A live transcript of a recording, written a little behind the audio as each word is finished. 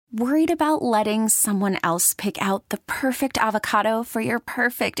Worried about letting someone else pick out the perfect avocado for your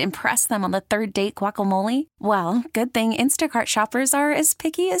perfect impress them on the third date guacamole? Well, good thing Instacart shoppers are as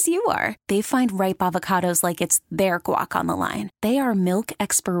picky as you are. They find ripe avocados like it's their guac on the line. They are milk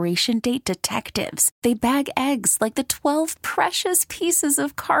expiration date detectives. They bag eggs like the 12 precious pieces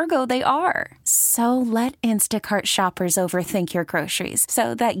of cargo they are. So let Instacart shoppers overthink your groceries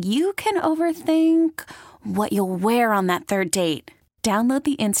so that you can overthink what you'll wear on that third date. Download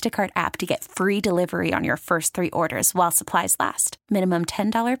the Instacart app to get free delivery on your first 3 orders while supplies last. Minimum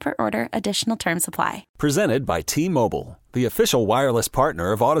 $10 per order. Additional terms apply. Presented by T-Mobile, the official wireless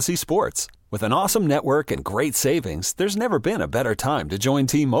partner of Odyssey Sports. With an awesome network and great savings, there's never been a better time to join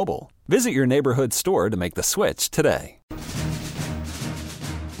T-Mobile. Visit your neighborhood store to make the switch today. We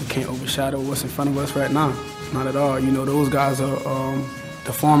can't overshadow what's in front of us right now. Not at all. You know, those guys are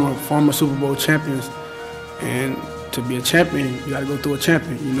the former Super Bowl champions. And to be a champion, you got to go through a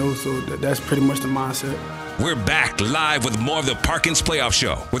champion, you know, so that's pretty much the mindset. We're back live with more of the Parkins Playoff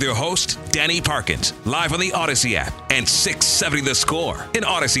Show with your host, Danny Parkins, live on the Odyssey app and 670 The Score in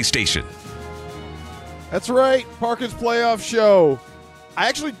Odyssey Station. That's right, Parkins Playoff Show. I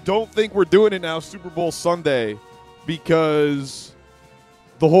actually don't think we're doing it now Super Bowl Sunday because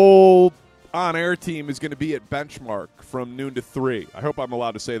the whole on-air team is going to be at Benchmark from noon to 3. I hope I'm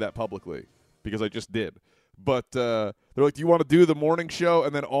allowed to say that publicly because I just did. But they're like, do you want to do the morning show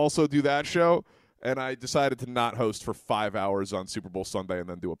and then also do that show? And I decided to not host for 5 hours on Super Bowl Sunday and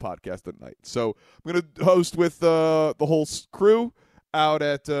then do a podcast at night. So I'm going to host with the whole crew out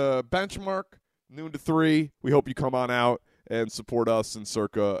at Benchmark, noon to 3. We hope you come on out and support us and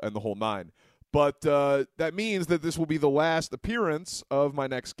Circa and the whole nine. But that means that this will be the last appearance of my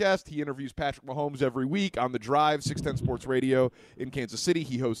next guest. He interviews Patrick Mahomes every week on The Drive, 610 Sports Radio in Kansas City.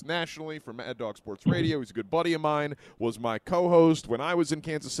 He hosts nationally for Mad Dog Sports Radio. He's a good buddy of mine, was my co-host when I was in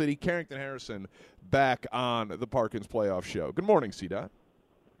Kansas City. Carrington Harrison back on the Parkins Playoff Show. Good morning, C-Dot.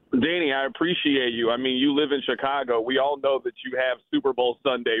 Danny, I appreciate you. I mean, you live in Chicago. We all know that you have Super Bowl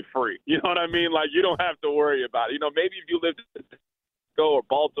Sunday free. You know what I mean? Like, you don't have to worry about it. You know, maybe if you lived in Chicago or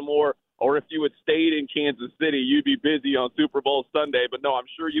Baltimore, or if you had stayed in Kansas City, you'd be busy on Super Bowl Sunday. But no, I'm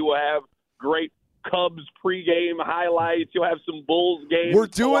sure you will have great Cubs pregame highlights. You'll have some Bulls games. We're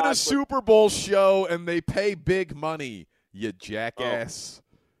doing a Super Bowl show, and they pay big money, you jackass.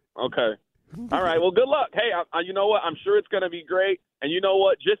 Oh. Okay. All right. Well, good luck. Hey, you know what? I'm sure it's going to be great. And you know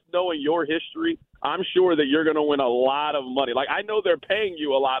what? Just knowing your history, I'm sure that you're going to win a lot of money. Like, I know they're paying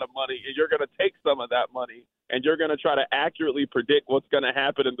you a lot of money, and you're going to take some of that money, and you're going to try to accurately predict what's going to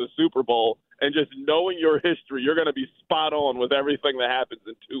happen in the Super Bowl. And just knowing your history, you're going to be spot on with everything that happens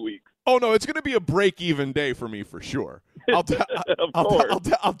in 2 weeks. Oh, no, it's going to be a break-even day for me for sure.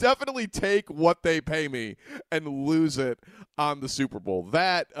 I'll definitely take what they pay me and lose it on the Super Bowl.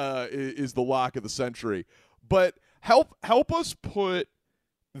 That is the lock of the century. But help us put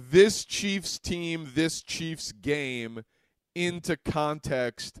this Chiefs team, this Chiefs game into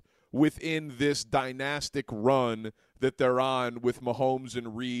context within this dynastic run that they're on with Mahomes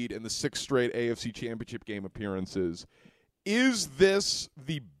and Reed and the 6 straight AFC Championship game appearances. Is this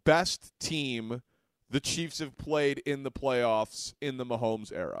the best team the Chiefs have played in the playoffs in the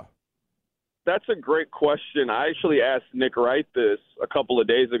Mahomes era? That's a great question. I actually asked Nick Wright this a couple of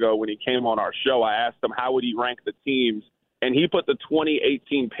days ago when he came on our show. I asked him how would he rank the teams, and he put the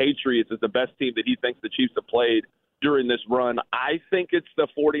 2018 Patriots as the best team that he thinks the Chiefs have played during this run. I think it's the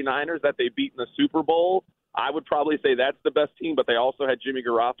 49ers that they beat in the Super Bowl. I would probably say that's the best team, but they also had Jimmy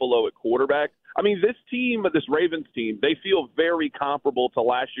Garoppolo at quarterback. I mean, this team, this Ravens team, they feel very comparable to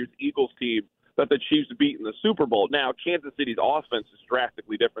last year's Eagles team that the Chiefs beat in the Super Bowl. Now, Kansas City's offense is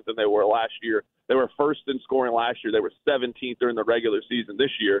drastically different than they were last year. They were first in scoring last year. They were 17th during the regular season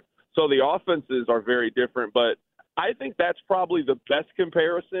this year. So the offenses are very different, but I think that's probably the best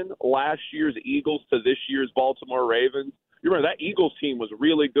comparison, last year's Eagles to this year's Baltimore Ravens. You remember that Eagles team was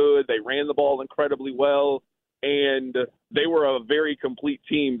really good. They ran the ball incredibly well, and they were a very complete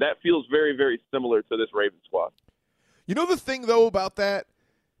team. That feels very, very similar to this Ravens squad. You know the thing, though, about that?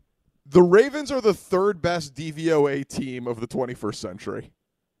 The Ravens are the third best DVOA team of the 21st century.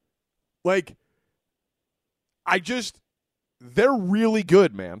 Like, they're really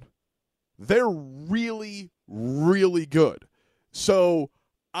good, man. They're really, really good. So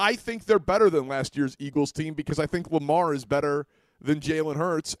I think they're better than last year's Eagles team because I think Lamar is better than Jalen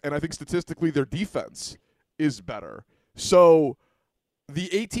Hurts, and I think statistically their defense is better. So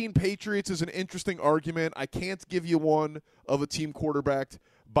the 18 Patriots is an interesting argument. I can't give you one of a team quarterbacked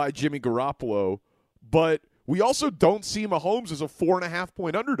by Jimmy Garoppolo, but we also don't see Mahomes as a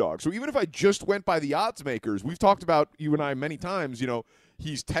 4.5-point underdog. So even if I just went by the odds makers, we've talked about, you and I many times,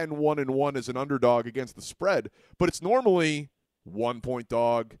 he's 10-1-1 as an underdog against the spread, but it's normally 1-point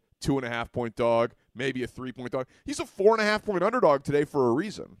dog, 2.5-point dog, maybe a 3-point dog. He's a 4.5-point underdog today for a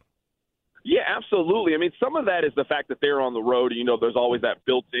reason. Yeah, absolutely. I mean, some of that is the fact that they're on the road. There's always that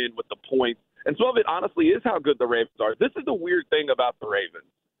built in with the points. And some of it, honestly, is how good the Ravens are. This is the weird thing about the Ravens.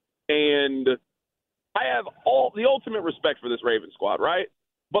 And I have all the ultimate respect for this Ravens squad, right?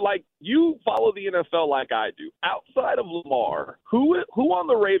 But, you follow the NFL like I do. Outside of Lamar, who on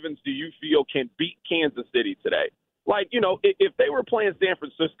the Ravens do you feel can beat Kansas City today? If they were playing San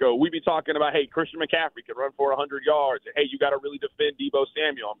Francisco, we'd be talking about, hey, Christian McCaffrey can run for 100 yards. And, hey, you got to really defend Deebo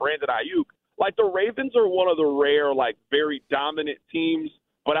Samuel and Brandon Ayuk. The Ravens are one of the rare, very dominant teams.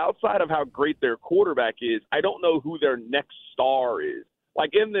 But outside of how great their quarterback is, I don't know who their next star is.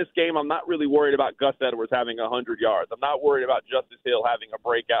 In this game, I'm not really worried about Gus Edwards having 100 yards. I'm not worried about Justice Hill having a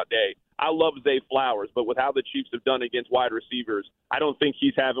breakout day. I love Zay Flowers, but with how the Chiefs have done against wide receivers, I don't think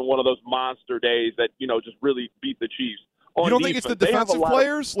he's having one of those monster days that, just really beat the Chiefs. You don't think it's the defensive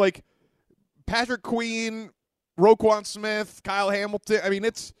players? Like Patrick Queen, Roquan Smith, Kyle Hamilton? I mean,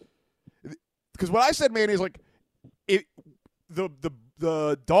 it's – because what I said, Manny, is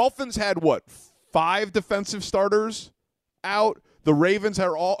the Dolphins had, 5 defensive starters out? The Ravens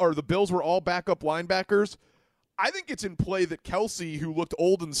the Bills were all backup linebackers. I think it's in play that Kelsey, who looked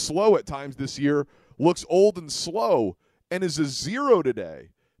old and slow at times this year, looks old and slow and is a 0 today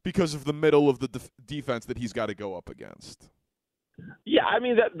because of the middle of the defense that he's got to go up against. Yeah, I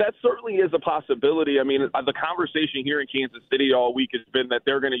mean, that certainly is a possibility. I mean, the conversation here in Kansas City all week has been that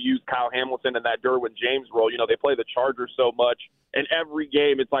they're going to use Kyle Hamilton in that Derwin James role. They play the Chargers so much, and every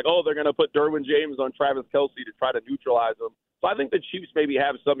game it's like, oh, they're going to put Derwin James on Travis Kelce to try to neutralize him. So I think the Chiefs maybe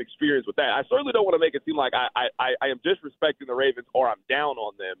have some experience with that. I certainly don't want to make it seem like I am disrespecting the Ravens or I'm down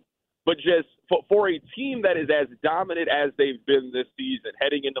on them. But just for a team that is as dominant as they've been this season,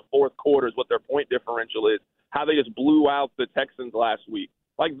 heading into fourth quarters, what their point differential is, how they just blew out the Texans last week.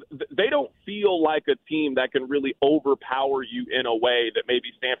 They don't feel like a team that can really overpower you in a way that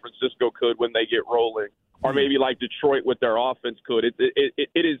maybe San Francisco could when they get rolling, or maybe like Detroit with their offense could.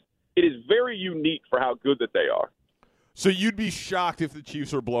 It is very unique for how good that they are. So you'd be shocked if the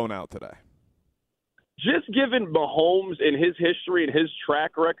Chiefs are blown out today? Just given Mahomes and his history and his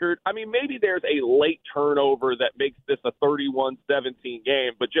track record, I mean, maybe there's a late turnover that makes this a 31-17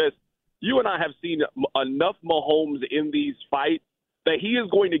 game, but just you and I have seen enough Mahomes in these fights that he is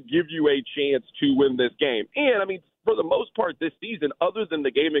going to give you a chance to win this game. And, I mean, for the most part this season, other than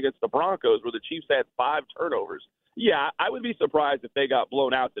the game against the Broncos where the Chiefs had 5 turnovers, yeah, I would be surprised if they got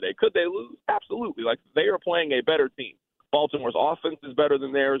blown out today. Could they lose? Absolutely. They are playing a better team. Baltimore's offense is better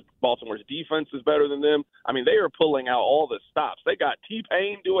than theirs. Baltimore's defense is better than them. I mean, they are pulling out all the stops. They got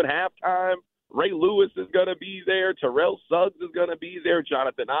T-Pain doing halftime. Ray Lewis is going to be there. Terrell Suggs is going to be there.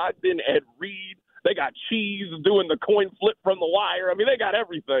 Jonathan Ogden, Ed Reed. They got Cheese doing the coin flip from the wire. I mean, they got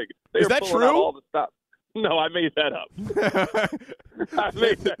everything. Is that true? Out all the stops. No, I made that up. I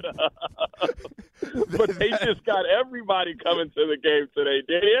made that up. But they just got everybody coming to the game today,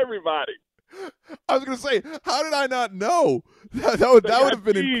 Danny. Everybody. I was going to say, how did I not know? That would have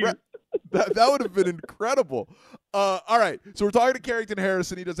been that would have been incredible. All right, so we're talking to Carrington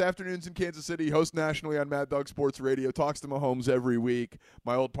Harrison. He does afternoons in Kansas City, hosts nationally on Mad Dog Sports Radio, talks to Mahomes every week,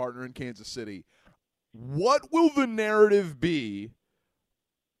 my old partner in Kansas City. What will the narrative be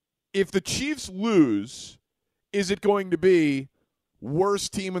if the Chiefs lose? Is it going to be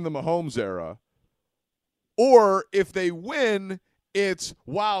worst team in the Mahomes era? Or if they win, it's,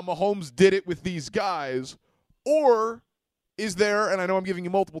 wow, Mahomes did it with these guys? Or is there, and I know I'm giving you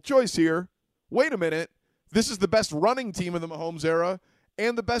multiple choice here, wait a minute, this is the best running team in the Mahomes era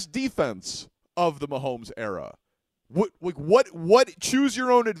and the best defense of the Mahomes era? What choose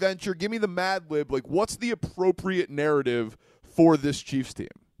your own adventure, give me the Mad Lib, what's the appropriate narrative for this Chiefs team?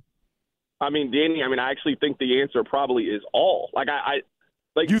 I mean, Danny, I actually think the answer probably is all.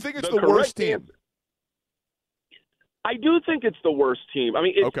 You think it's the worst team? Answer. I do think it's the worst team. I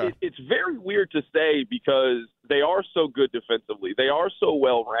mean, it's very weird to say because they are so good defensively. They are so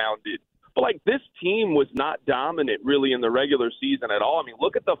well-rounded. But, this team was not dominant really in the regular season at all. I mean,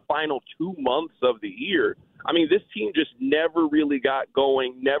 look at the final 2 months of the year. I mean, this team just never really got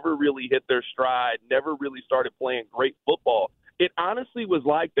going, never really hit their stride, never really started playing great football. It honestly was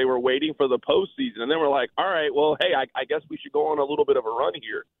like they were waiting for the postseason, and then we're like, all right, well, hey, I guess we should go on a little bit of a run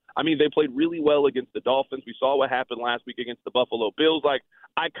here. I mean, they played really well against the Dolphins. We saw what happened last week against the Buffalo Bills.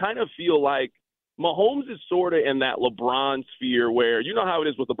 I kind of feel like Mahomes is sort of in that LeBron sphere where you know how it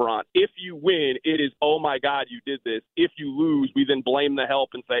is with LeBron. If you win, it is, oh, my God, you did this. If you lose, we then blame the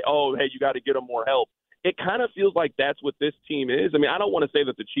help and say, oh, hey, you got to get them more help. It kind of feels like that's what this team is. I mean, I don't want to say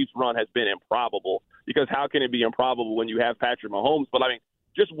that the Chiefs' run has been improbable because how can it be improbable when you have Patrick Mahomes? But, I mean,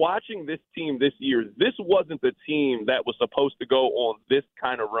 just watching this team this year, this wasn't the team that was supposed to go on this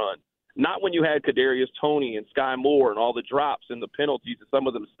kind of run. Not when you had Kadarius Toney and Sky Moore and all the drops and the penalties and some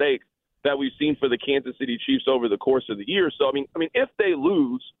of the mistakes that we've seen for the Kansas City Chiefs over the course of the year. So, I mean, if they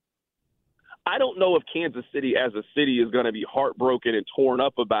lose, I don't know if Kansas City as a city is going to be heartbroken and torn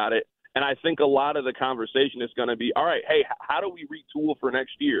up about it. And I think a lot of the conversation is going to be, all right, hey, how do we retool for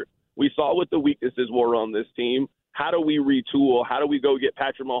next year? We saw what the weaknesses were on this team. How do we retool? How do we go get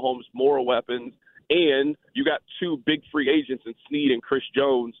Patrick Mahomes more weapons? And you got two big free agents in Snead and Chris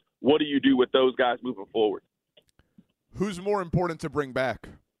Jones. What do you do with those guys moving forward? Who's more important to bring back?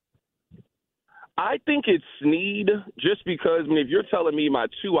 I think it's Snead just because, I mean, if you're telling me my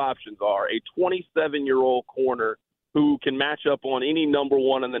two options are a 27-year-old corner who can match up on any number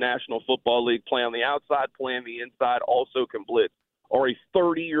one in the National Football League, play on the outside, play on the inside, also can blitz, or a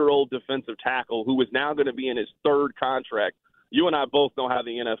 30-year-old defensive tackle who is now going to be in his third contract. You and I both know how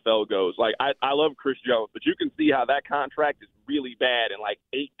the NFL goes. Like, I love Chris Jones, but you can see how that contract is really bad in like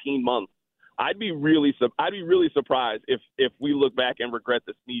 18 months. I'd be really surprised if we look back and regret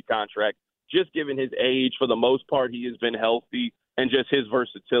the Snead contract, just given his age. For the most part, he has been healthy and just his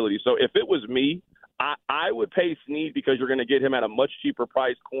versatility. So if it was me, I would pay Snead because you're going to get him at a much cheaper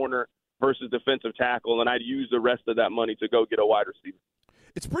price corner versus defensive tackle, and I'd use the rest of that money to go get a wide receiver.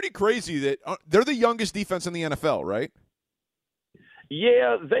 It's pretty crazy that they're the youngest defense in the NFL, right?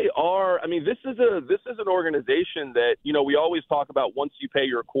 Yeah, they are. I mean, this is an organization that, you know, we always talk about once you pay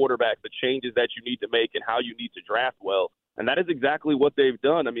your quarterback, the changes that you need to make and how you need to draft well, and that is exactly what they've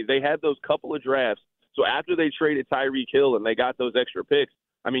done. I mean, they had those couple of drafts. So after they traded Tyreek Hill and they got those extra picks,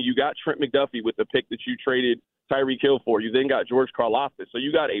 I mean, you got Trent McDuffie with the pick that you traded Tyreek Hill for. You then got George Karlaftis. So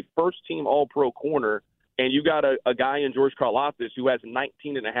you got a first-team All-Pro corner, and you got a guy in George Karlaftis who has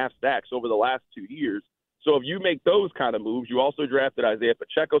 19.5 sacks over the last 2 years. So if you make those kind of moves, you also drafted Isaiah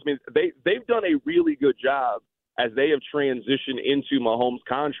Pacheco. I mean, they've done a really good job as they have transitioned into Mahomes'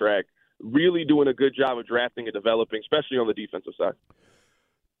 contract, really doing a good job of drafting and developing, especially on the defensive side.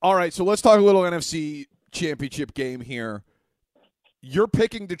 All right, so let's talk a little NFC Championship game here. You're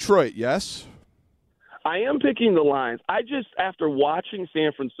picking Detroit, yes? I am picking the Lions. After watching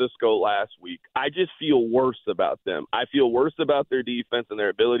San Francisco last week, I just feel worse about them. I feel worse about their defense and their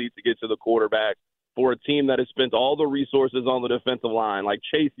ability to get to the quarterback for a team that has spent all the resources on the defensive line, like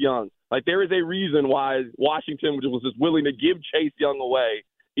Chase Young. Like, there is a reason why Washington was just willing to give Chase Young away,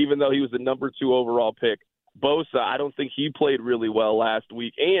 even though he was the number 2 overall pick. Bosa, I don't think he played really well last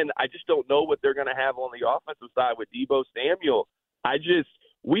week. And I just don't know what they're going to have on the offensive side with Deebo Samuel.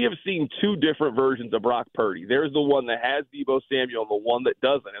 We have seen two different versions of Brock Purdy. There's the one that has Deebo Samuel and the one that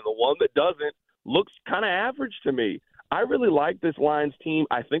doesn't. And the one that doesn't looks kind of average to me. I really like this Lions team.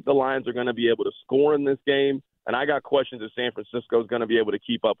 I think the Lions are going to be able to score in this game. And I got questions if San Francisco is going to be able to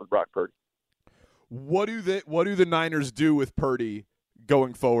keep up with Brock Purdy. What do the Niners do with Purdy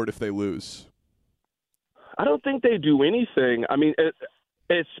going forward if they lose? I don't think they do anything. I mean,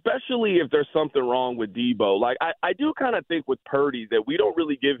 especially if there's something wrong with Deebo. Like, I do kind of think with Purdy that we don't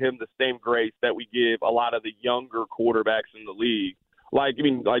really give him the same grace that we give a lot of the younger quarterbacks in the league. Like, I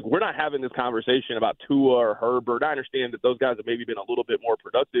mean, like, we're not having this conversation about Tua or Herbert. I understand that those guys have maybe been a little bit more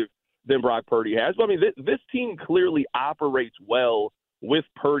productive than Brock Purdy has. But, I mean, this team clearly operates well with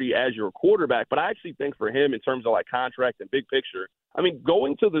Purdy as your quarterback. But I actually think for him in terms of, like, contract and big picture, I mean,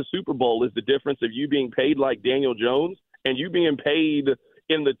 going to the Super Bowl is the difference of you being paid like Daniel Jones and you being paid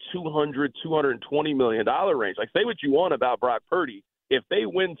in the $220 million range. Like, say what you want about Brock Purdy. If they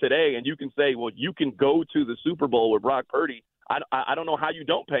win today and you can say, well, you can go to the Super Bowl with Brock Purdy, I don't know how you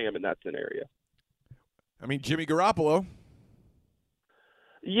don't pay him in that scenario. I mean, Jimmy Garoppolo.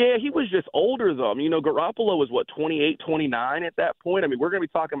 Yeah, he was just older, though. I mean, you know, Garoppolo was, 28, 29 at that point? I mean, we're going to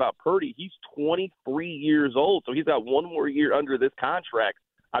be talking about Purdy. He's 23 years old, so he's got one more year under this contract.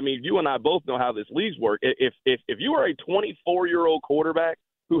 I mean, you and I both know how this league's work. If you are a 24-year-old quarterback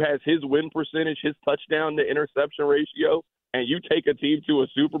who has his win percentage, his touchdown to interception ratio, and you take a team to a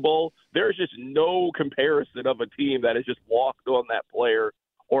Super Bowl, there's just no comparison of a team that has just walked on that player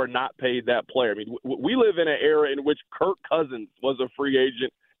or not paid that player. I mean, we live in an era in which Kirk Cousins was a free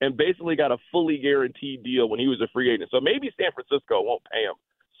agent and basically got a fully guaranteed deal when he was a free agent. So maybe San Francisco won't pay him.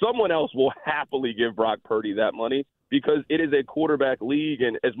 Someone else will happily give Brock Purdy that money because it is a quarterback league.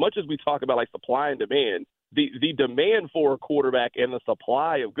 And as much as we talk about like supply and demand, the demand for a quarterback and the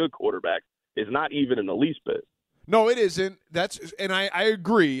supply of good quarterbacks is not even in the least bit. No, it isn't. And I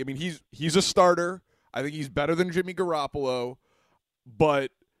agree. I mean, he's a starter. I think he's better than Jimmy Garoppolo,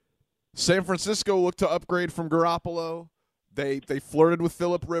 but San Francisco looked to upgrade from Garoppolo. They flirted with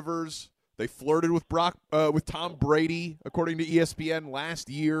Phillip Rivers. They flirted with Tom Brady, according to ESPN last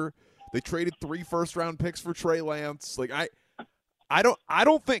year. They traded 3 first-round picks for Trey Lance. Like I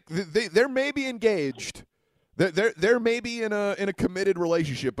don't think they may be engaged. They're maybe in a committed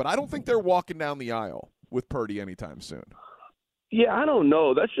relationship, but I don't think they're walking down the aisle with Purdy anytime soon. Yeah, I don't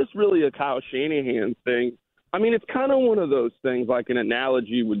know. That's just really a Kyle Shanahan thing. I mean, it's kind of one of those things, like an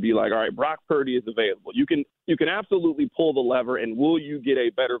analogy would be like, all right, Brock Purdy is available. You can absolutely pull the lever, and will you get a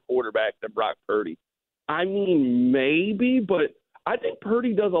better quarterback than Brock Purdy? I mean, maybe, but I think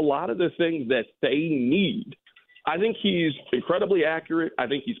Purdy does a lot of the things that they need. I think he's incredibly accurate. I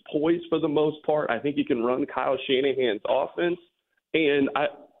think he's poised for the most part. I think he can run Kyle Shanahan's offense. And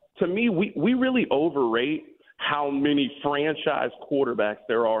to me, we really overrate how many franchise quarterbacks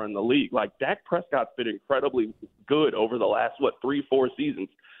there are in the league. Like, Dak Prescott's been incredibly good over the last, 3-4 seasons.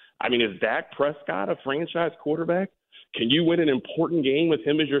 I mean, is Dak Prescott a franchise quarterback? Can you win an important game with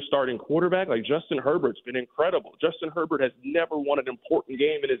him as your starting quarterback? Like, Justin Herbert's been incredible. Justin Herbert has never won an important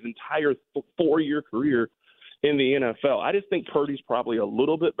game in his entire 4-year career in the NFL. I just think Purdy's probably a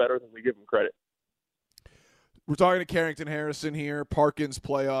little bit better than we give him credit. We're talking to Carrington Harrison here, Parkins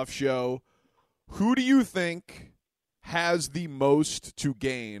Playoff Show. Who do you think has the most to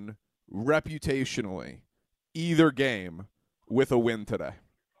gain reputationally, either game, with a win today?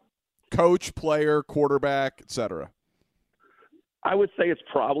 Coach, player, quarterback, etc. I would say it's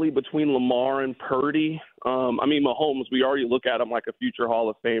probably between Lamar and Purdy. I mean, Mahomes, we already look at him like a future Hall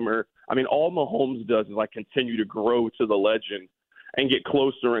of Famer. I mean, all Mahomes does is like continue to grow to the legend and get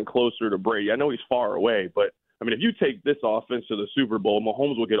closer and closer to Brady. I know he's far away, but I mean, if you take this offense to the Super Bowl,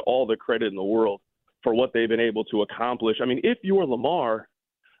 Mahomes will get all the credit in the world for what they've been able to accomplish. I mean, if you're Lamar,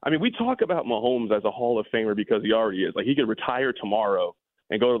 I mean, we talk about Mahomes as a Hall of Famer because he already is. Like, he could retire tomorrow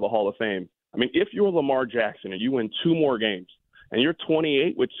and go to the Hall of Fame. I mean, if you're Lamar Jackson and you win 2 more games and you're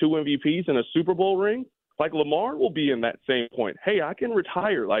 28 with 2 MVPs and a Super Bowl ring, like, Lamar will be in that same point. Hey, I can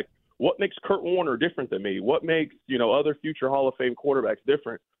retire. Like, what makes Kurt Warner different than me? What makes, other future Hall of Fame quarterbacks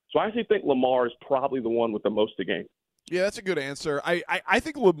different? So I actually think Lamar is probably the one with the most to gain. Yeah, that's a good answer. I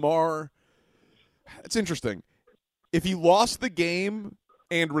think Lamar, it's interesting. If he lost the game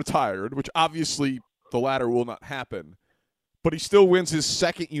and retired, which obviously the latter will not happen, but he still wins his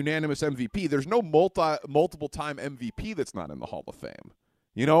second unanimous MVP, there's no multiple-time MVP that's not in the Hall of Fame.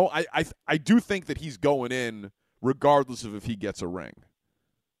 I do think that he's going in regardless of if he gets a ring.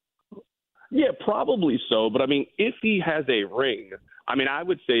 Yeah, probably so. But, I mean, if he has a ring, I mean, I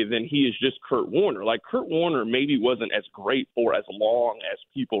would say then he is just Kurt Warner. Like, Kurt Warner maybe wasn't as great for as long as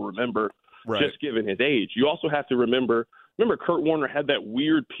people remember, right, just given his age. You also have to remember Kurt Warner had that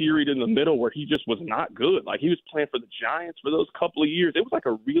weird period in the middle where he just was not good. Like, he was playing for the Giants for those couple of years. It was like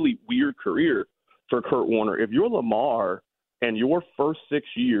a really weird career for Kurt Warner. If you're Lamar and your first 6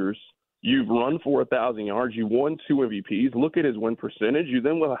 years, you've run for 1,000 yards, you won 2 MVPs, look at his win percentage, you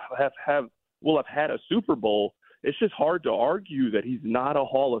then will have had a Super Bowl. It's just hard to argue that he's not a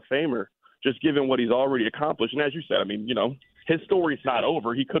Hall of Famer, just given what he's already accomplished. And as you said, I mean, his story's not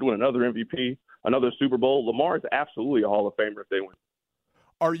over. He could win another MVP, another Super Bowl. Lamar is absolutely a Hall of Famer if they win.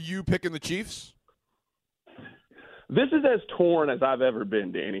 Are you picking the Chiefs? This is as torn as I've ever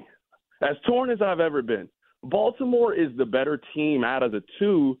been, Danny. As torn as I've ever been. Baltimore is the better team out of the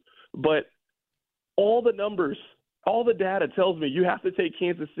two, but all the numbers, all the data tells me you have to take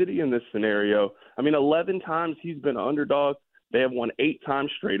Kansas City in this scenario. I mean, 11 times he's been an underdog. They have won 8 times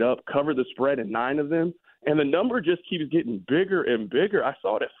straight up, covered the spread in 9 of them. And the number just keeps getting bigger and bigger. I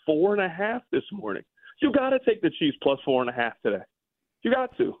saw it at 4.5 this morning. You got to take the Chiefs plus 4.5 today. You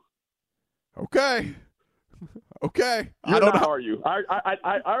got to. Okay. Okay. You're not, are you?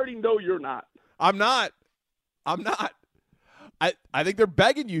 I already know you're not. I'm not. I think they're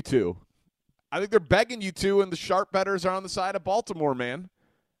begging you to. I think they're begging you to, and the sharp bettors are on the side of Baltimore, man.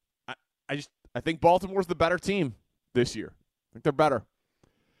 I think Baltimore's the better team this year. I think they're better.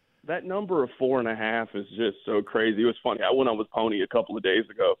 That number of 4.5 is just so crazy. It was funny. I went on with Pony a couple of days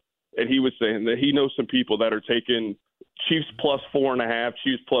ago, and he was saying that he knows some people that are taking Chiefs plus 4.5,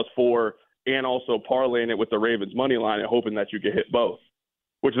 Chiefs plus 4, and also parlaying it with the Ravens money line and hoping that you get hit both,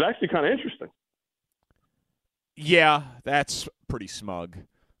 which is actually kind of interesting. Yeah, that's pretty smug.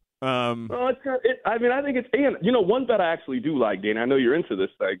 I think it's, and one bet I actually do like, Danny. I know you're into this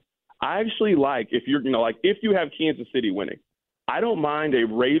thing. I actually like if you have Kansas City winning, I don't mind a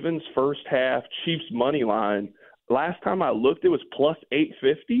Ravens first half Chiefs money line. Last time I looked, it was plus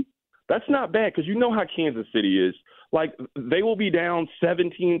 850. That's not bad because you know how Kansas City is. Like, they will be down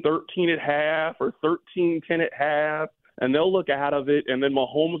 17-13 at half or 13-10 at half, and they'll look out of it, and then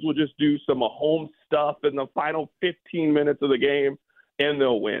Mahomes will just do some Mahomes stuff in the final 15 minutes of the game, and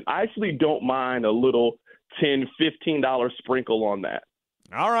they'll win. I actually don't mind a little $10, $15 sprinkle on that.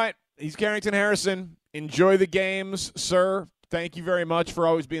 All right. He's Carrington Harrison. Enjoy the games, sir. Thank you very much for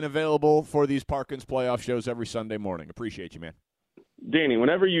always being available for these Parkins Playoff shows every Sunday morning. Appreciate you, man. Danny,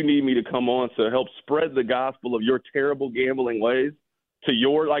 whenever you need me to come on to help spread the gospel of your terrible gambling ways to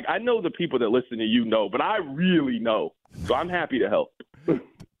your, like, I know the people that listen to you know, but I really know. So I'm happy to help.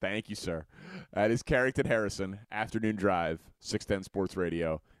 Thank you, sir. That is Carrington Harrison, Afternoon Drive, 610 Sports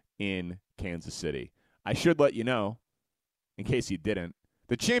Radio in Kansas City. I should let you know, in case you didn't,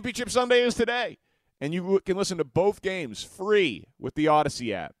 the Championship Sunday is today, and you can listen to both games free with the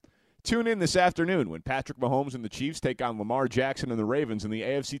Odyssey app. Tune in this afternoon when Patrick Mahomes and the Chiefs take on Lamar Jackson and the Ravens in the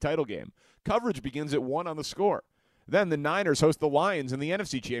AFC title game. Coverage begins at 1 on the Score. Then the Niners host the Lions in the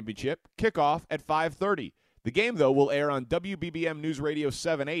NFC Championship, kickoff at 5:30. The game, though, will air on WBBM News Radio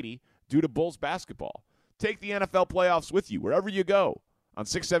 780 due to Bulls basketball. Take the NFL playoffs with you wherever you go on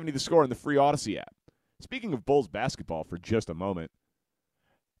 670 The Score and the free Odyssey app. Speaking of Bulls basketball for just a moment,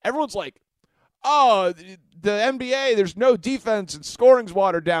 everyone's like, oh, the NBA, there's no defense and scoring's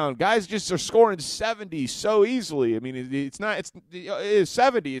watered down. Guys just are scoring 70 so easily. I mean, it's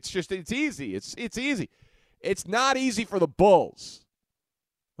 70. It's easy. It's easy. It's not easy for the Bulls.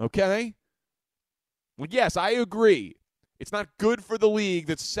 Okay? Well, yes, I agree. It's not good for the league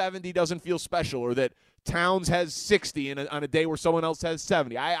that 70 doesn't feel special or that Towns has 60 on a day where someone else has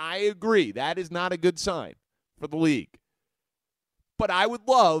 70. I agree. That is not a good sign for the league. But I would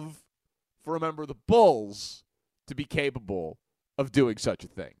love for a member of the Bulls to be capable of doing such a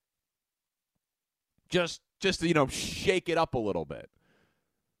thing. Just to, shake it up a little bit.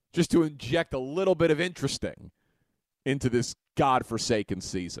 Just to inject a little bit of interesting into this godforsaken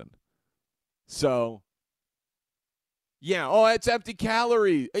season. So, it's empty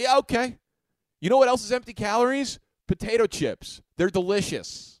calories. Yeah, okay. You know what else is empty calories? Potato chips. They're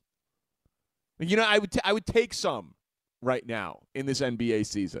delicious. I would take some right now in this NBA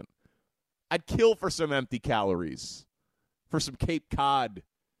season. I'd kill for some empty calories, for some Cape Cod,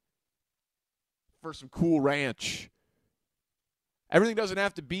 for some Cool Ranch. Everything doesn't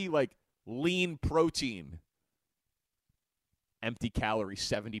have to be like lean protein. Empty calorie,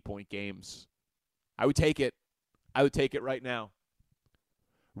 70-point games. I would take it. I would take it right now.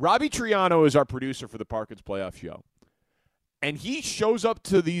 Robbie Triano is our producer for the Parkins Playoff Show. And he shows up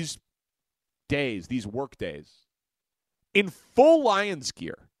to these days, these work days, in full Lions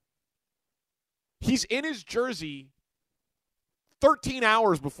gear. He's in his jersey 13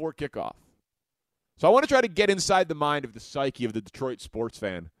 hours before kickoff. So I want to try to get inside the mind of the psyche of the Detroit sports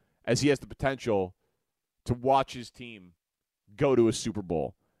fan as he has the potential to watch his team go to a Super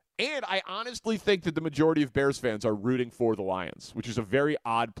Bowl. And I honestly think that the majority of Bears fans are rooting for the Lions, which is a very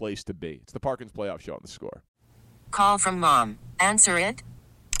odd place to be. It's the Parkins Playoff Show on the Score. Call from mom. Answer it.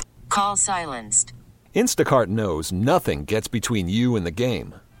 Call silenced. Instacart knows nothing gets between you and the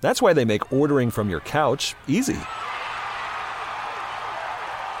game. That's why they make ordering from your couch easy.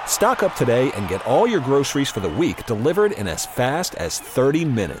 Stock up today and get all your groceries for the week delivered in as fast as 30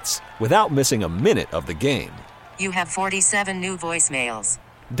 minutes without missing a minute of the game. You have 47 new voicemails.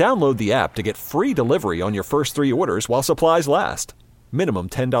 Download the app to get free delivery on your first 3 orders while supplies last. Minimum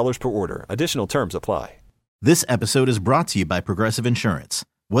 $10 per order. Additional terms apply. This episode is brought to you by Progressive Insurance.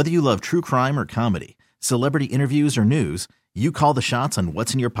 Whether you love true crime or comedy, celebrity interviews or news, you call the shots on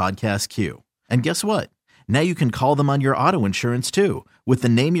what's in your podcast queue. And guess what? Now you can call them on your auto insurance too with the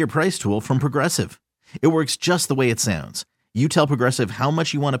Name Your Price tool from Progressive. It works just the way it sounds. You tell Progressive how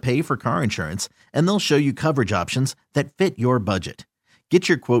much you want to pay for car insurance, and they'll show you coverage options that fit your budget. Get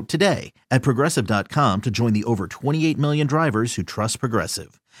your quote today at Progressive.com to join the over 28 million drivers who trust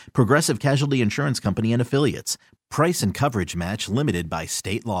Progressive. Progressive Casualty Insurance Company and Affiliates. Price and coverage match limited by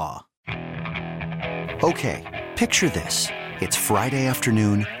state law. Okay, picture this. It's Friday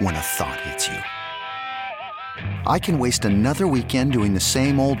afternoon when a thought hits you. I can waste another weekend doing the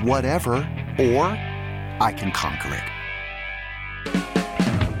same old whatever, or I can conquer it.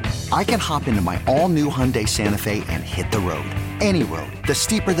 I can hop into my all-new Hyundai Santa Fe and hit the road. Any road. The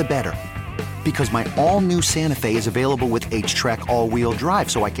steeper, the better. Because my all-new Santa Fe is available with H-Track all-wheel drive,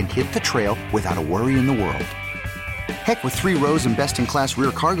 so I can hit the trail without a worry in the world. Heck, with 3 rows and best-in-class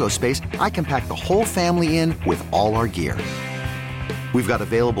rear cargo space, I can pack the whole family in with all our gear. We've got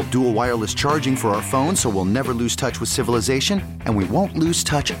available dual wireless charging for our phones, so we'll never lose touch with civilization, and we won't lose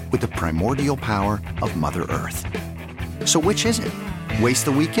touch with the primordial power of Mother Earth. So which is it? Waste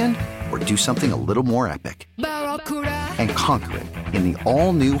the weekend or do something a little more epic and conquer it in the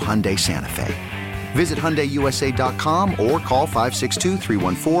all-new Hyundai Santa Fe. Visit HyundaiUSA.com or call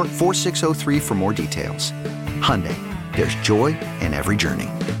 562-314-4603 for more details. Hyundai, there's joy in every journey.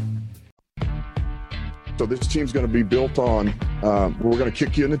 So this team's going to be built on, we're going to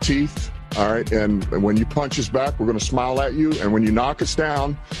kick you in the teeth, all right? And when you punch us back, we're going to smile at you. And when you knock us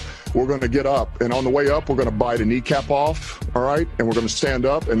down, we're going to get up. And on the way up, we're going to bite a kneecap off, all right? And we're going to stand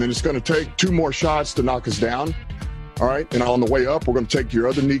up. And then it's going to take 2 more shots to knock us down, all right? And on the way up, we're going to take your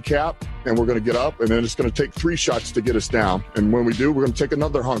other kneecap, and we're going to get up. And then it's going to take 3 shots to get us down. And when we do, we're going to take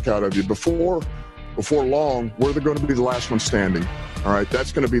another hunk out of you. Before long, we're going to be the last one standing. All right,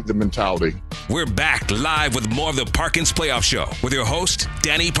 that's going to be the mentality. We're back live with more of the Parkins Playoff Show with your host,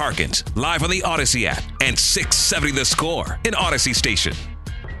 Danny Parkins, live on the Odyssey app and 670 The Score in Odyssey Station.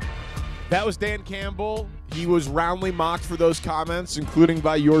 That was Dan Campbell. He was roundly mocked for those comments, including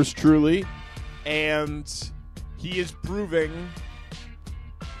by yours truly. And he is proving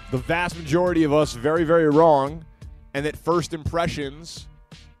the vast majority of us very, very wrong, and that first impressions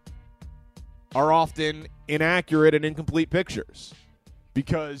are often inaccurate and incomplete pictures.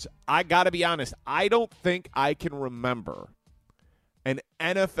 Because I got to be honest, I don't think I can remember an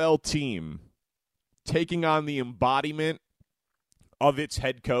NFL team taking on the embodiment of its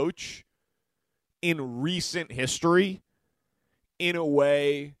head coach in recent history in a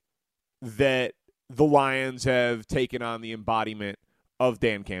way that the Lions have taken on the embodiment of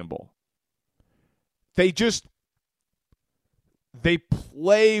Dan Campbell. They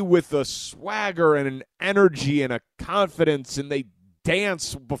play with a swagger and an energy and a confidence, and they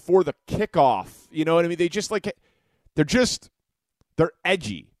dance before the kickoff. You know what I mean? They're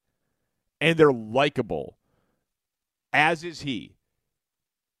edgy, and they're likable, as is he.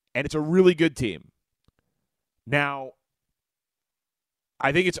 And it's a really good team. Now,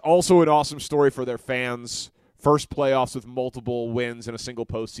 I think it's also an awesome story for their fans. First playoffs with multiple wins in a single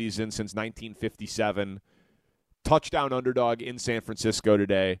postseason since 1957. Touchdown underdog in San Francisco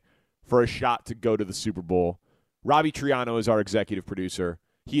today for a shot to go to the Super Bowl. Robbie Triano is our executive producer.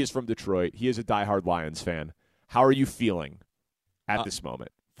 He is from Detroit. He is a diehard Lions fan. How are you feeling at this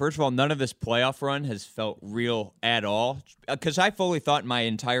moment? First of all, none of this playoff run has felt real at all. Because I fully thought my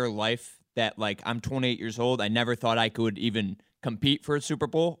entire life that, like, I'm 28 years old. I never thought I could even compete for a Super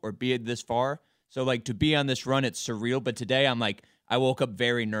Bowl or be this far. So, like, to be on this run, it's surreal. But today, I'm like, I woke up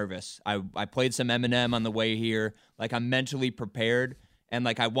very nervous. I played some Eminem on the way here. Like, I'm mentally prepared. And,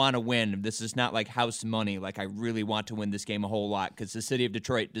 like, I want to win. This is not, like, house money. Like, I really want to win this game a whole lot because the city of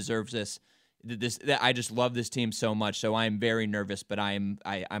Detroit deserves this. I just love this team so much. So I am very nervous, but I'm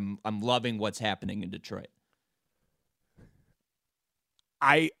loving what's happening in Detroit.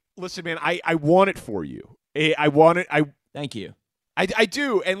 Listen, man, I want it for you. I want it. Thank you. I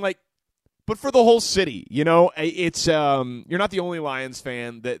do. And, like, but for the whole city, you know, it's you're not the only Lions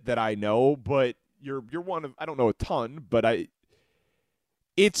fan that I know, but you're one of, I don't know a ton, but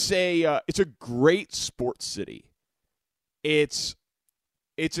it's a great sports city. It's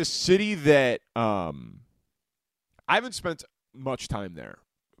a city that I haven't spent much time there,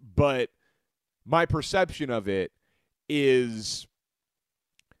 but my perception of it is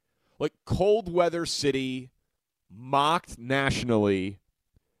like cold weather city, mocked nationally,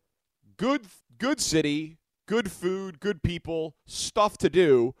 good city, good food, good people, stuff to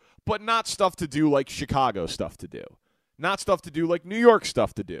do, but not stuff to do like Chicago stuff to do. Not stuff to do like New York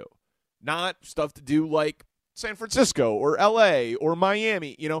stuff to do. Not stuff to do like San Francisco or LA or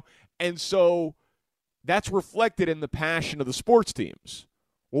Miami, you know? And so that's reflected in the passion of the sports teams.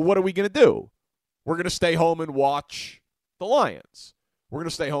 Well, what are we going to do? We're going to stay home and watch the Lions. We're going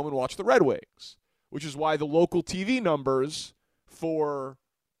to stay home and watch the Red Wings, which is why the local TV numbers for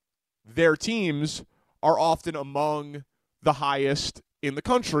their teams are often among the highest in the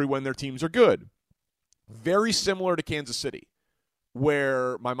country when their teams are good. Very similar to Kansas City,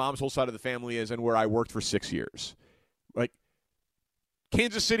 where my mom's whole side of the family is and where I worked for 6 years. Like,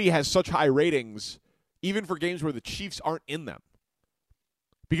 Kansas City has such high ratings, even for games where the Chiefs aren't in them.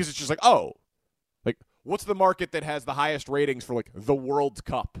 Because it's just like, oh, like, what's the market that has the highest ratings for, like, the World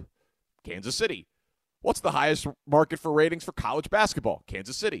Cup? Kansas City. What's the highest market for ratings for college basketball?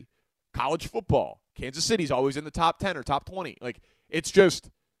 Kansas City. College football. Kansas City's always in the top 10 or top 20. Like, it's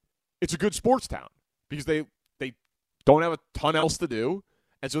a good sports town because they don't have a ton else to do.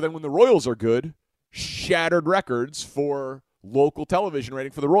 And so then when the Royals are good, shattered records for local television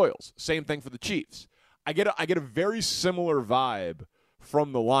rating for the Royals. Same thing for the Chiefs. I get a very similar vibe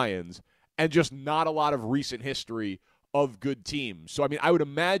from the Lions and just not a lot of recent history of good teams. So, I mean, I would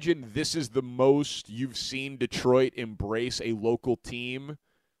imagine this is the most you've seen Detroit embrace a local team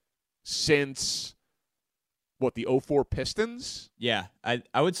since the 04 Pistons? Yeah,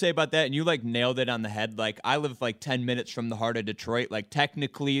 I would say about that, and you nailed it on the head. I live 10 minutes from the heart of Detroit.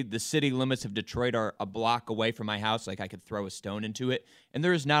 Technically, the city limits of Detroit are a block away from my house. I could throw a stone into it, and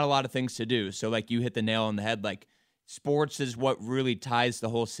there's not a lot of things to do. So you hit the nail on the head. Sports is what really ties the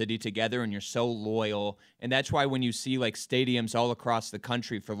whole city together, and you're so loyal. And that's why when you see stadiums all across the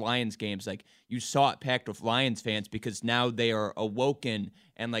country for Lions games, you saw it packed with Lions fans because now they are awoken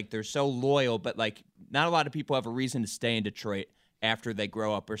and they're so loyal. But not a lot of people have a reason to stay in Detroit after they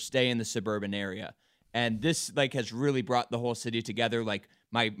grow up or stay in the suburban area. And this has really brought the whole city together.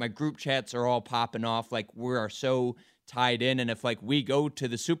 My group chats are all popping off. We are so tied in. And if we go to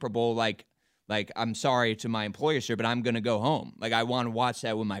the Super Bowl, I'm sorry to my employers here, but I'm going to go home. I want to watch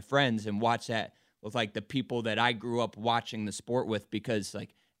that with my friends and watch that with the people that I grew up watching the sport with, because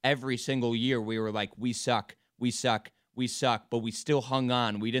every single year we were we suck, but we still hung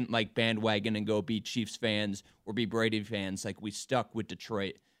on. We didn't bandwagon and go be Chiefs fans or be Brady fans. We stuck with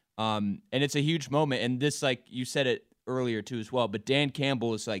Detroit. And it's a huge moment. And this, you said it earlier too as well, but Dan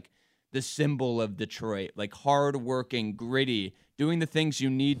Campbell is the symbol of Detroit, hardworking, gritty, doing the things you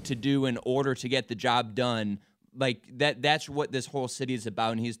need to do in order to get the job done. That's what this whole city is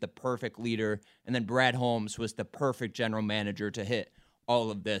about, and he's the perfect leader. And then Brad Holmes was the perfect general manager to hit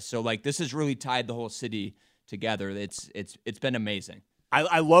all of this. So this has really tied the whole city together. It's been amazing.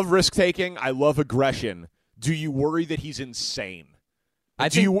 I love risk taking. I love aggression. Do you worry that he's insane?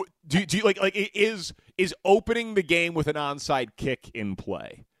 Do you is opening the game with an onside kick in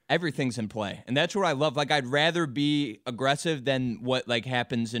play? Everything's in play, and that's what I love. I'd rather be aggressive than what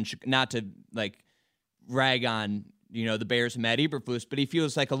happens in not to rag on the Bears and Matt Eberflus, but he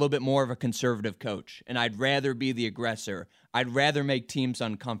feels a little bit more of a conservative coach, and I'd rather be the aggressor. I'd rather make teams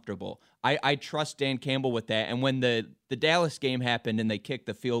uncomfortable. I trust Dan Campbell with that. And when the Dallas game happened and they kicked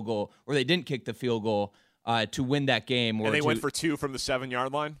the field goal, or they didn't kick the field goal to win that game, or and they went for 2 from the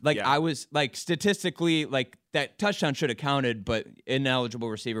 7-yard line. I was statistically that touchdown should have counted, but ineligible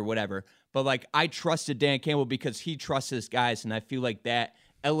receiver, whatever. But I trusted Dan Campbell because he trusts his guys, and I feel that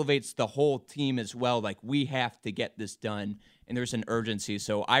elevates the whole team as well. We have to get this done, and there's an urgency.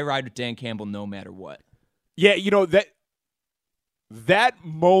 So I ride with Dan Campbell no matter what. Yeah, that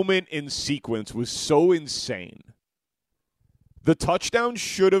moment in sequence was so insane. The touchdown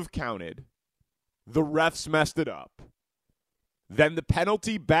should have counted. The refs messed it up. Then the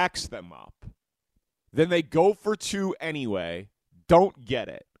penalty backs them up. Then they go for 2 anyway. Don't get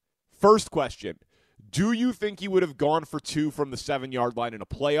it. First question, do you think he would have gone for 2 from the 7-yard line in a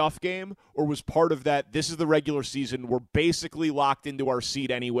playoff game? Or was part of that, this is the regular season, we're basically locked into our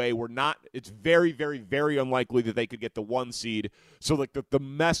seed anyway. It's very, very, very unlikely that they could get the 1 seed. So the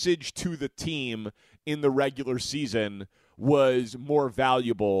message to the team in the regular season was more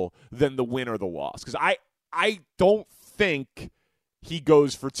valuable than the win or the loss. Because I don't think he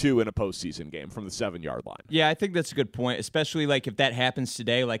goes for 2 in a postseason game from the 7-yard line. Yeah, I think that's a good point, especially if that happens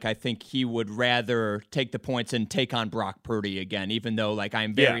today. I think he would rather take the points and take on Brock Purdy again, even though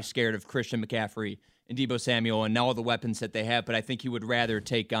I'm very scared of Christian McCaffrey and Deebo Samuel and all the weapons that they have. But I think he would rather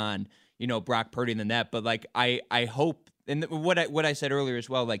take on Brock Purdy than that. But I hope, and what I said earlier as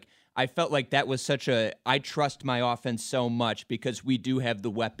well, I felt that was I trust my offense so much because we do have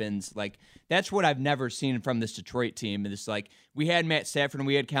the weapons. That's what I've never seen from this Detroit team. It's we had Matt Stafford and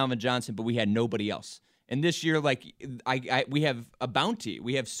we had Calvin Johnson, but we had nobody else. And this year, we have a bounty.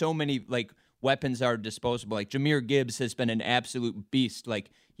 We have so many weapons are disposable. Jahmyr Gibbs has been an absolute beast.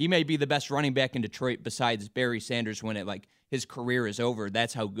 He may be the best running back in Detroit besides Barry Sanders when his career is over.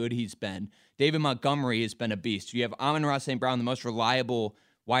 That's how good he's been. David Montgomery has been a beast. You have Amon-Ra St. Brown, the most reliable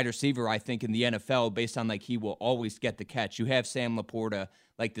wide receiver, I think, in the NFL, based on he will always get the catch. You have Sam Laporta.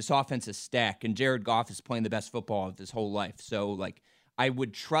 This offense is stacked, and Jared Goff is playing the best football of his whole life. So I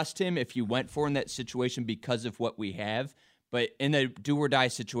would trust him if you went for in that situation because of what we have. But in a do or die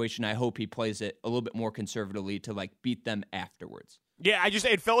situation, I hope he plays it a little bit more conservatively to beat them afterwards. Yeah,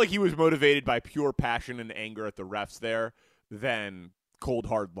 it felt like he was motivated by pure passion and anger at the refs there than cold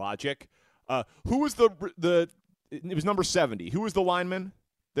hard logic. Who was it was number 70. Who was the lineman?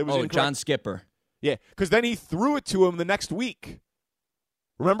 That was John Skipper. Yeah, because then he threw it to him the next week.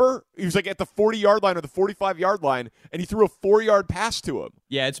 Remember? He was at the 40-yard line or the 45-yard line, and he threw a 4-yard pass to him.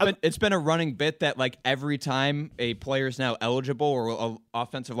 Yeah, it's been a running bit that every time a player is now eligible or an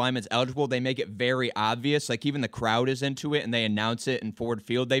offensive lineman's eligible, they make it very obvious. Even the crowd is into it, and they announce it in Ford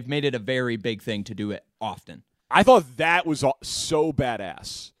Field. They've made it a very big thing to do it often. I thought that was so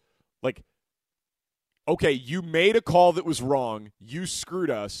badass. Okay, you made a call that was wrong. You screwed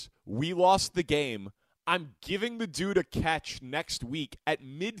us. We lost the game. I'm giving the dude a catch next week at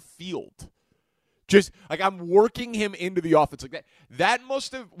midfield. Just like I'm working him into the offense like that. That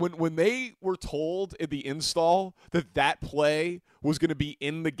must have when they were told in the install that play was going to be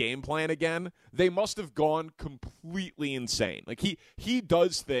in the game plan again, they must have gone completely insane. Like he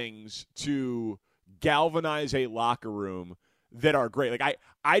does things to galvanize a locker room that are great. Like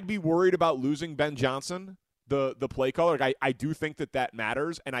I'd be worried about losing Ben Johnson, the play caller. Like I do think that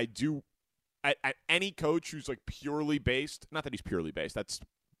matters, and I do at any coach who's like purely based, not that he's purely based, that's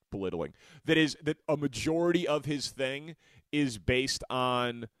belittling, that a majority of his thing is based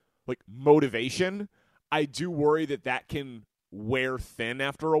on like motivation. I do worry that can wear thin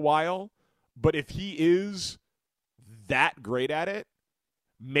after a while, but if he is that great at it,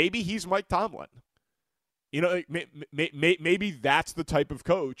 maybe he's Mike Tomlin. You know, maybe that's the type of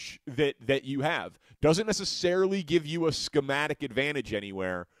coach that you have. Doesn't necessarily give you a schematic advantage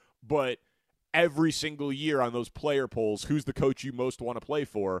anywhere, but every single year on those player polls, who's the coach you most want to play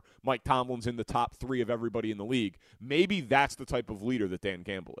for? Mike Tomlin's in the top 3 of everybody in the league. Maybe that's the type of leader that Dan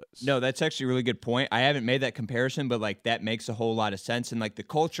Campbell is. No, that's actually a really good point. I haven't made that comparison, but like that makes a whole lot of sense. And like the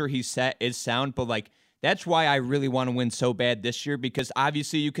culture he set is sound, but like that's why I really want to win so bad this year, because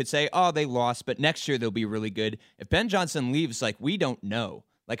obviously you could say, oh, they lost, but next year they'll be really good. If Ben Johnson leaves, like we don't know.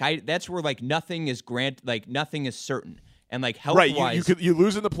 Like that's where like nothing is nothing is certain. And like health-wise, right? You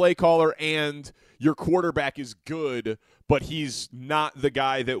lose in the play caller, and your quarterback is good, but he's not the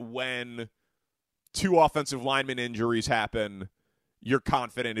guy that when 2 offensive lineman injuries happen, you're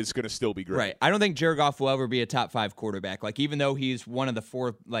confident is going to still be great. Right. I don't think Jared Goff will ever be a top 5 quarterback. Like even though he's one of the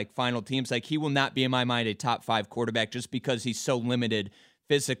 4 like final teams, like he will not be in my mind a top 5 quarterback just because he's so limited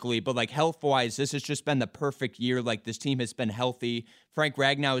physically, but like health-wise, this has just been the perfect year. Like this team has been healthy. Frank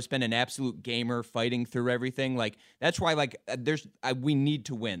Ragnow has been an absolute gamer, fighting through everything. Like that's why like we need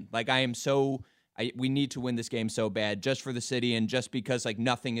to win. Like we need to win this game so bad, just for the city and just because like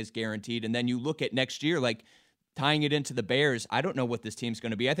nothing is guaranteed. And then you look at next year, like tying it into the Bears. I don't know what this team's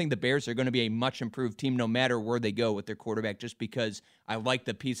going to be. I think the Bears are going to be a much improved team no matter where they go with their quarterback, just because I like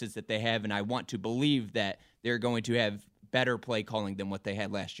the pieces that they have, and I want to believe that they're going to have better play calling than what they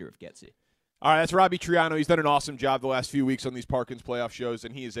had last year with Getsy. All right, that's Robbie Triano. He's done an awesome job the last few weeks on these Parkins Playoff shows,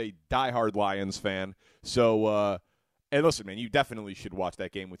 and he is a diehard Lions fan. So, and listen, man, you definitely should watch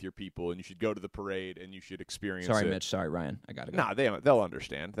that game with your people, and you should go to the parade, and you should experience it. Sorry, Mitch. Sorry, Ryan. I gotta go. Nah, they'll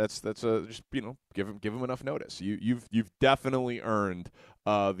understand. That's just give them enough notice. You've definitely earned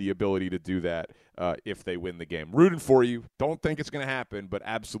the ability to do that if they win the game. Rooting for you. Don't think it's going to happen, but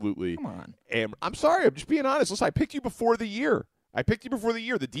absolutely. Come on. I'm sorry. I'm just being honest. Listen, I picked you before the year.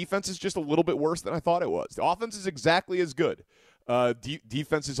 The defense is just a little bit worse than I thought it was. The offense is exactly as good.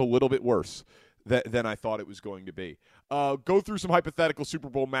 Defense is a little bit worse than I thought it was going to be. Go through some hypothetical Super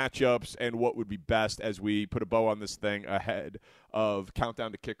Bowl matchups and what would be best as we put a bow on this thing ahead of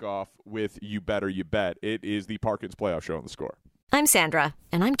Countdown to Kickoff with You Better You Bet. It is the Parkins Playoff Show on The Score. I'm Sandra,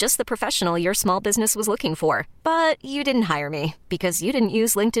 and I'm just the professional your small business was looking for. But you didn't hire me because you didn't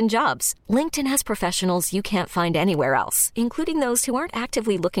use LinkedIn Jobs. LinkedIn has professionals you can't find anywhere else, including those who aren't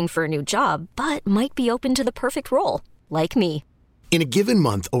actively looking for a new job, but might be open to the perfect role, like me. In a given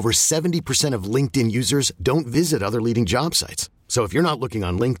month, over 70% of LinkedIn users don't visit other leading job sites. So if you're not looking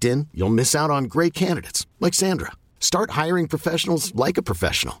on LinkedIn, you'll miss out on great candidates like Sandra. Start hiring professionals like a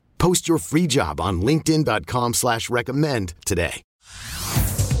professional. Post your free job on linkedin.com/recommend today.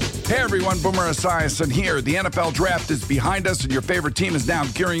 Hey everyone, Boomer Esiason here. The NFL Draft is behind us and your favorite team is now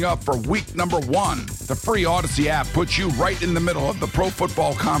gearing up for week number 1. The free Odyssey app puts you right in the middle of the pro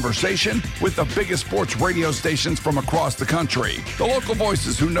football conversation with the biggest sports radio stations from across the country. The local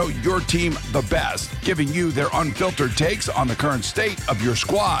voices who know your team the best, giving you their unfiltered takes on the current state of your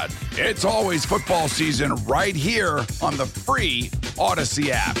squad. It's always football season right here on the free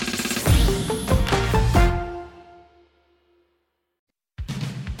Odyssey app.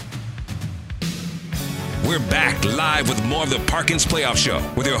 We're back live with more of the Parkins Playoff Show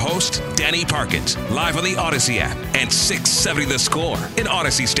with your host, Danny Parkins, live on the Odyssey app and 670 The Score in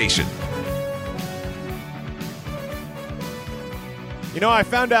Odyssey Station. You know, I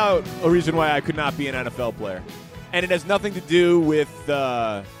found out a reason why I could not be an NFL player, and it has nothing to do with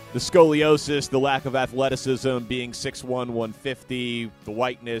the scoliosis, the lack of athleticism, being 6'1", 150, the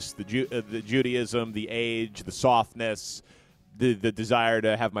whiteness, the Judaism, the age, the softness, the desire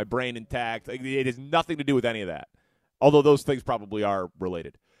to have my brain intact. It has nothing to do with any of that, although those things probably are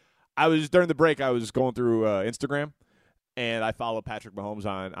related. During the break, I was going through Instagram, and I follow Patrick Mahomes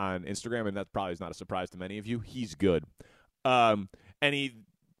on Instagram, and that probably is not a surprise to many of you. He's good. And he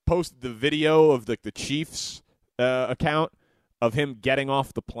posted the video of the Chiefs account of him getting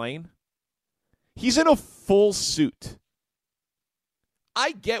off the plane. He's in a full suit.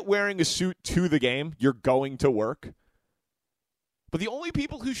 I get wearing a suit to the game. You're going to work. But the only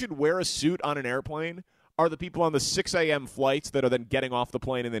people who should wear a suit on an airplane are the people on the 6 a.m. flights that are then getting off the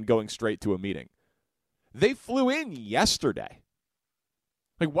plane and then going straight to a meeting. They flew in yesterday.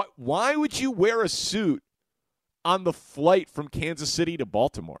 Like, why would you wear a suit on the flight from Kansas City to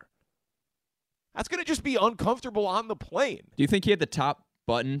Baltimore? That's going to just be uncomfortable on the plane. Do you think he had the top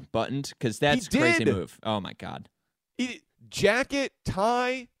buttoned? Because that's a crazy move. Oh, my God. Jacket,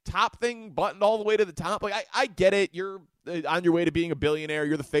 tie, top thing buttoned all the way to the top. Like, I get it. You're on your way to being a billionaire.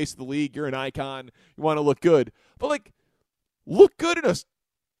 You're the face of the league. You're an icon. You want to look good. But, like, look good in a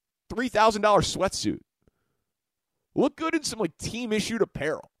 $3,000 sweatsuit. Look good in some, like, team-issued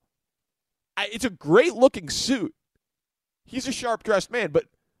apparel. It's a great-looking suit. He's a sharp-dressed man, but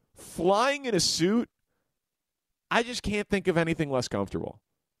flying in a suit, I just can't think of anything less comfortable.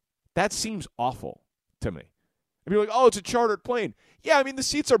 That seems awful to me. And you're like, oh, it's a chartered plane. Yeah, I mean, the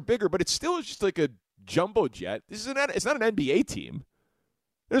seats are bigger, but it's still just like a jumbo jet. It's not an NBA team.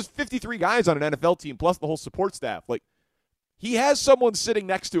 There's 53 guys on an NFL team, plus the whole support staff. Like, he has someone sitting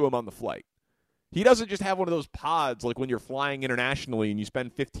next to him on the flight. He doesn't just have one of those pods like when you're flying internationally and you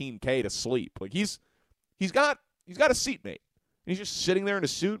spend $15K to sleep. Like, he's got a seatmate. And he's just sitting there in a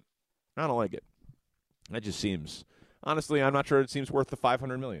suit. I don't like it. That just seems, honestly, I'm not sure it seems worth the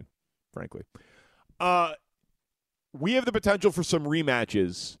 $500 million, frankly. We have the potential for some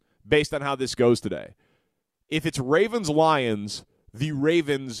rematches based on how this goes today. If it's Ravens-Lions, the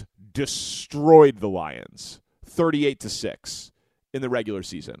Ravens destroyed the Lions 38-6 in the regular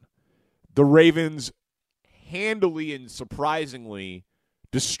season. The Ravens handily and surprisingly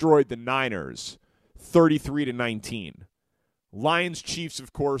destroyed the Niners 33-19. Lions-Chiefs,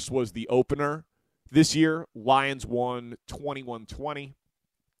 of course, was the opener this year. Lions won 21-20,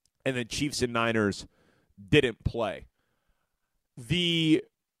 and then Chiefs and Niners didn't play. The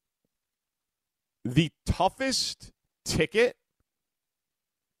toughest ticket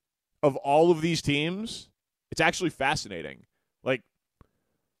of all of these teams, it's actually fascinating. Like,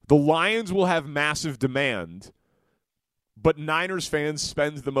 the Lions will have massive demand, but Niners fans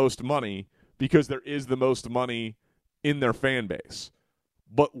spend the most money because there is the most money in their fan base.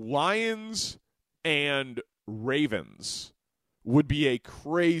 But Lions and Ravens would be a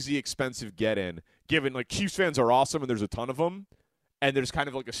crazy expensive get-in, given, like, Chiefs fans are awesome and there's a ton of them, and there's kind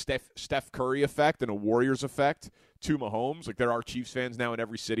of like a Steph Curry effect and a Warriors effect to Mahomes. Like, there are Chiefs fans now in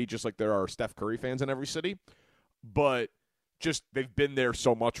every city, just like there are Steph Curry fans in every city. But just they've been there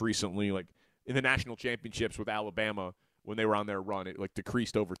so much recently, like in the national championships with Alabama when they were on their run, it like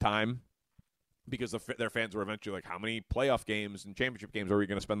decreased over time because their fans were eventually like, how many playoff games and championship games are we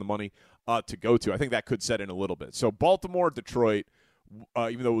going to spend the money to go to? I think that could set in a little bit. So Baltimore, Detroit,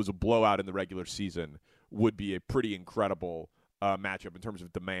 even though it was a blowout in the regular season, would be a pretty incredible matchup in terms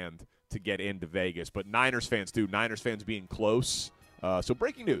of demand to get into Vegas. But Niners fans too. Niners fans being close. So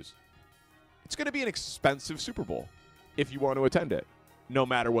breaking news. It's going to be an expensive Super Bowl if you want to attend it, no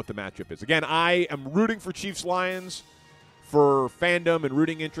matter what the matchup is. Again, I am rooting for Chiefs-Lions for fandom and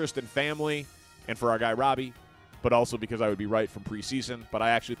rooting interest and family and for our guy Robbie, but also because I would be right from preseason. But I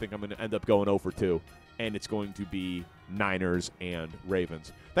actually think I'm going to end up going 0-2, and it's going to be Niners and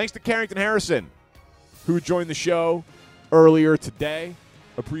Ravens. Thanks to Carrington Harrison, who joined the show earlier today.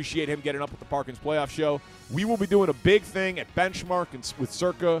 Appreciate him getting up at the Parkins Playoff Show. We will be doing a big thing at Benchmark and with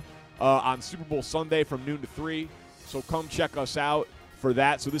Circa on Super Bowl Sunday from noon to 3. So come check us out for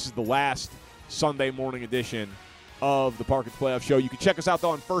that. So this is the last Sunday morning edition of the Parkins Playoff Show. You can check us out, though,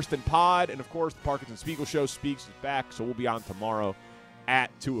 on First and Pod. And, of course, the Parkins and Spiegel Show Speaks is back. So we'll be on tomorrow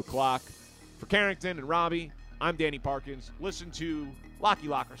at 2 o'clock. For Carrington and Robbie, I'm Danny Parkins. Listen to Lockie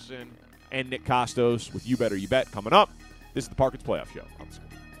Lockerson and Nick Costos with You Better You Bet coming up. This is the Parkins Playoff Show on the Score.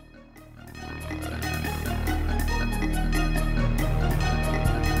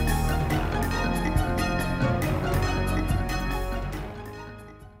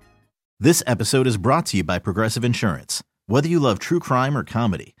 This episode is brought to you by Progressive Insurance. Whether you love true crime or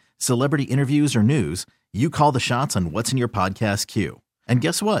comedy, celebrity interviews or news, you call the shots on what's in your podcast queue. And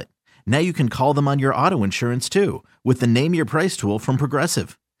guess what? Now you can call them on your auto insurance too with the Name Your Price tool from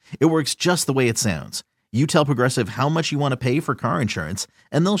Progressive. It works just the way it sounds. You tell Progressive how much you want to pay for car insurance,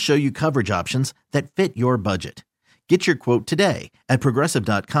 and they'll show you coverage options that fit your budget. Get your quote today at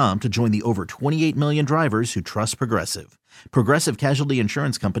Progressive.com to join the over 28 million drivers who trust Progressive. Progressive Casualty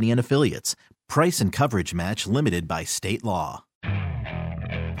Insurance Company and Affiliates. Price and coverage match limited by state law.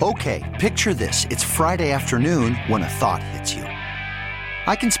 Okay, picture this. It's Friday afternoon when a thought hits you.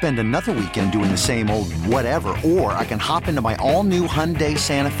 I can spend another weekend doing the same old whatever, or I can hop into my all-new Hyundai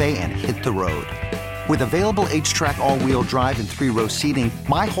Santa Fe and hit the road. With available H-Track all-wheel drive and 3-row seating,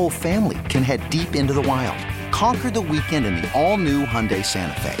 my whole family can head deep into the wild. Conquer the weekend in the all-new Hyundai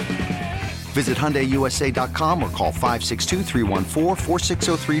Santa Fe. Visit HyundaiUSA.com or call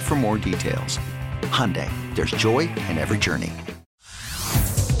 562-314-4603 for more details. Hyundai, there's joy in every journey.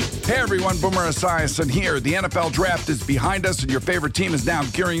 Hey everyone, Boomer Esiason here. The NFL Draft is behind us and your favorite team is now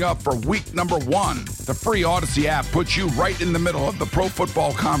gearing up for week number 1. The free Odyssey app puts you right in the middle of the pro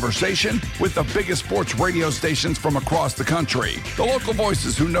football conversation with the biggest sports radio stations from across the country. The local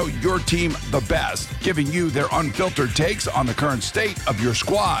voices who know your team the best, giving you their unfiltered takes on the current state of your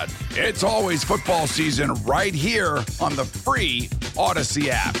squad. It's always football season right here on the free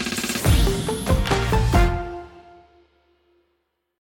Odyssey app.